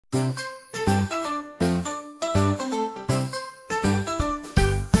Up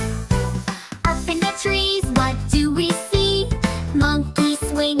in the trees, what do we see? Monkeys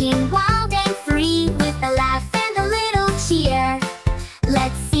swinging wild and free, with a laugh and a little cheer.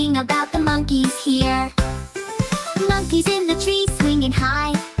 Let's sing about the monkeys here. Monkeys in the trees swinging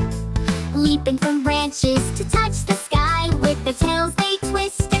high, leaping from branches to touch the sky. With their tails they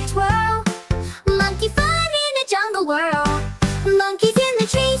twist and twirl, monkey fun in a jungle whirl. Monkeys in the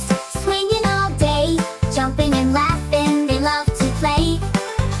trees swinging all day, jumping and laughing, they love to play.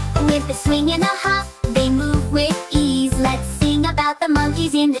 With a swing and a hop, they move with ease. Let's sing about the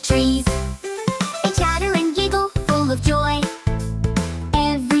monkeys in the trees. They chatter and giggle, full of joy.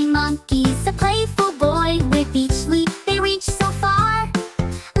 Every monkey's a playful boy. With each leap, they reach so far,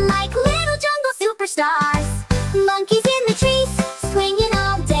 like little jungle superstars. Monkeys in the trees, swinging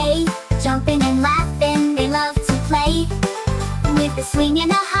all day, jumping and laughing, they love to play. With a swing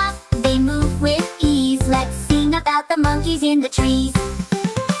and a hop, they move with ease. Let's sing about the monkeys in the trees.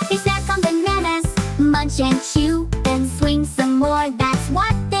 They snack on bananas, munch and chew, then swing some more, that's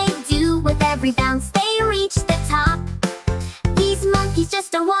what they do. With every bounce they reach the top, these monkeys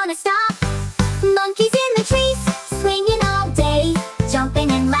just don't wanna stop. Monkeys in the trees, swinging all day,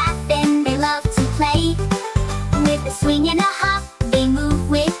 jumping and laughing, they love to play. With a swing and a hop, they move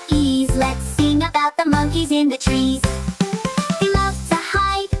with ease. Let's sing about the monkeys in the trees. They love to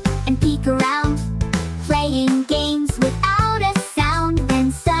hide and peek around, playing games without a sound.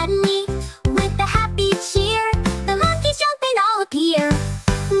 Then suddenly, with a happy cheer, the monkeys jumping all appear.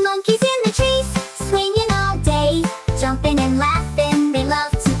 Monkeys in the trees, swinging all day, jumping and laughing, they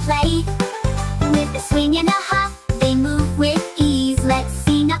love to play. With a swing and a hop, they move with ease. Let's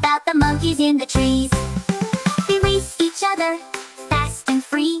sing about the monkeys in the trees. They race each other, fast and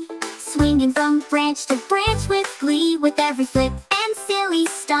free, swinging from branch to branch with glee. With every flip and silly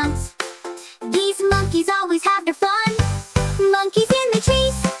stunt, these monkeys always have their fun. Monkeys in the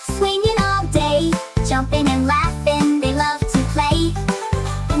trees, swinging all day, jumping and laughing, they love to play.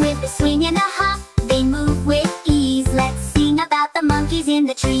 With a swing and a hop, they move with ease. Let's sing about the monkeys in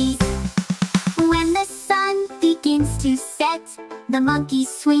the trees. When the sun begins to set, the monkeys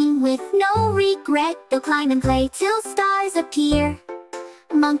swing with no regret. They'll climb and play till stars appear.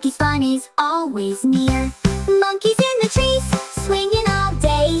 Monkey fun is always near. Monkeys in the trees, swinging all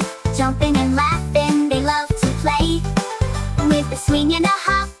day, jumping and laughing, they love to play. With a swing and a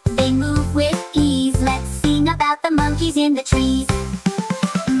hop, they move with ease. Let's sing about the monkeys in the trees.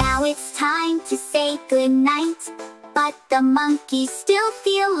 Now it's time to say goodnight, but the monkeys still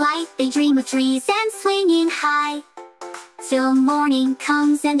feel light. They dream of trees and swinging high, till morning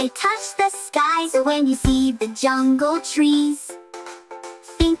comes and they touch the sky. So when you see the jungle trees,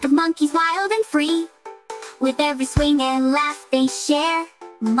 think of monkeys wild and free. With every swing and laugh they share,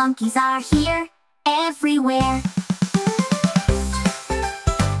 monkeys are here, everywhere.